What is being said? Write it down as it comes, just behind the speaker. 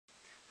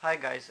Hi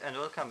guys, and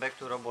welcome back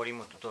to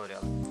RoboRemo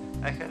tutorial.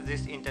 I have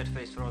this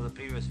interface from the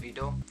previous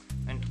video,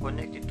 and to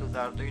connect it to the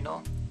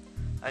Arduino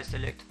I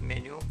select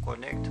menu,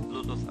 connect,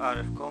 Bluetooth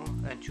RF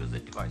COM and choose the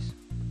device.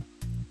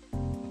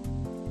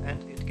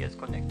 And it gets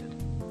connected.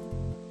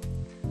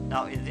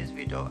 Now in this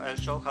video I'll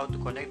show how to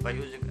connect by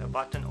using a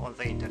button on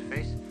the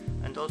interface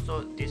and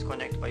also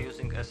disconnect by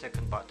using a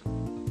second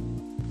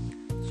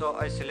button. So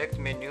I select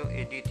menu,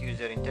 edit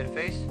user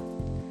interface,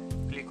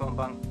 click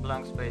on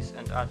blank space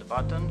and add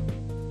button.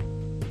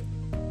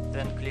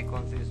 Then click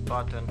on this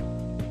button,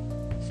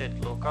 set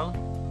local.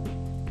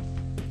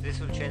 This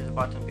will change the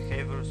button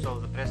behavior, so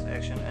the press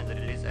action and the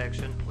release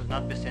action will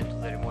not be sent to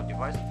the remote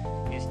device.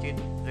 Instead,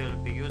 they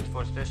will be used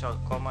for special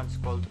commands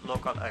called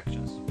local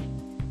actions.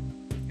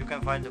 You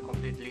can find the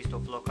complete list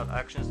of local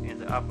actions in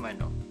the app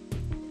menu.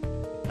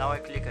 Now I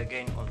click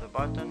again on the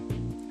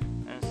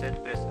button and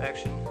set press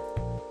action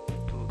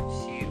to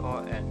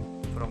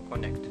CON from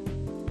connect.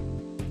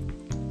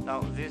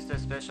 Now this is the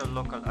special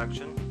local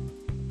action.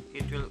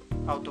 It will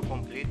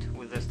autocomplete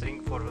with the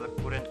string for the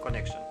current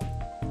connection.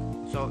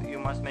 So you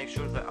must make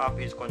sure the app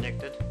is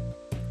connected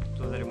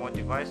to the remote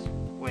device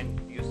when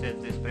you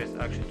set this press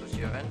action to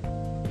CON.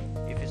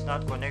 If it's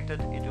not connected,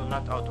 it will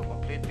not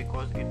autocomplete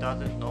because it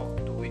doesn't know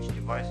to which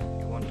device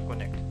you want to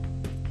connect.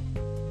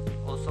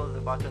 Also, the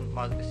button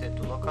must be set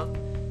to local.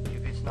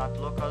 If it's not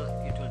local,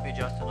 it will be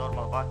just a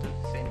normal button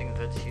sending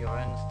that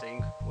CON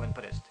string when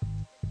pressed.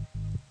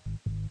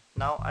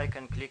 Now I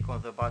can click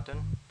on the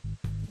button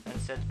and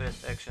set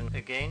press action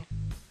again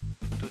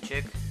to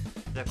check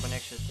the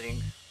connection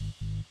string.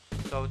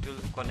 So it will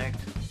connect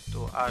to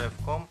RF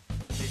COM.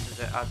 This is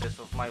the address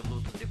of my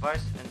Bluetooth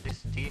device, and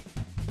this D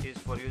is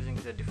for using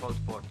the default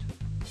port.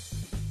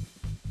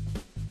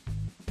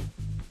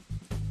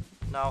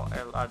 Now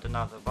I'll add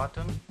another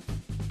button.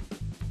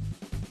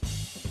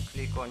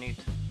 Click on it,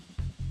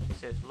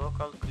 set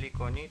local, click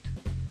on it,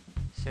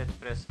 set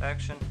press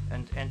action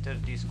and enter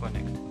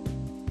disconnect.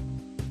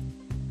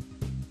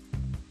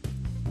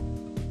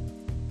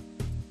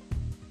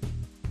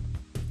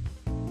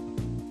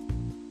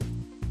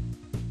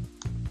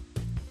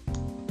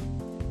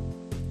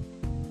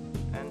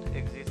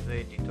 Exit the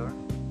editor.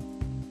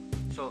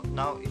 So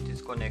now it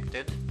is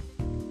connected.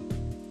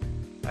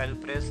 I'll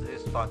press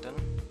this button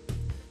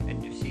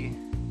and you see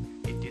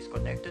it is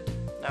connected.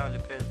 Now I'll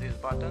press this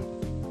button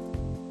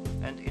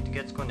and it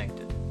gets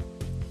connected.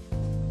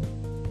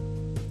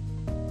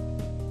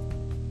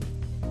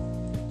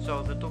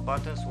 So the two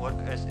buttons work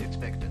as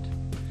expected.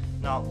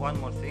 Now one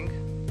more thing,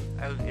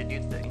 I'll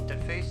edit the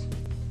interface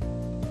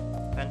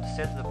and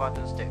set the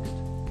button's text.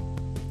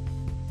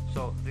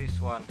 So this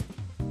one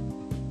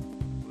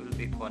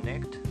be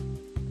connect,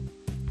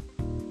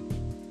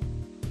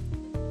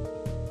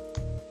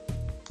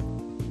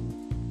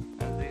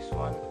 and this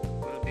one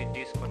will be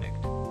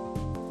disconnect.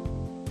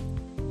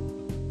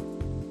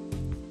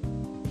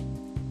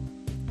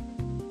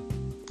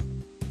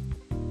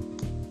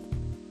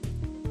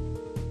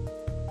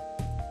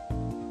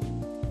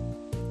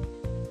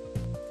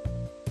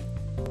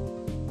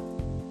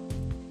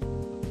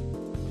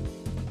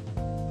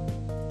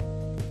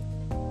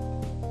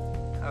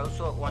 I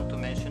also want to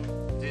mention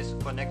this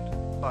connect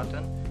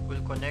button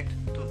will connect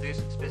to this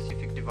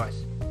specific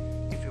device.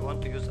 If you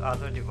want to use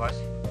other device,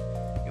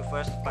 you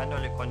first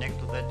manually connect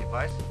to that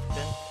device,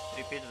 then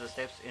repeat the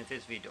steps in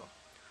this video.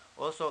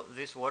 Also,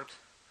 this works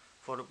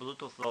for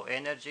Bluetooth Low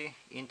Energy,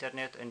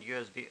 Internet and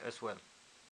USB as well.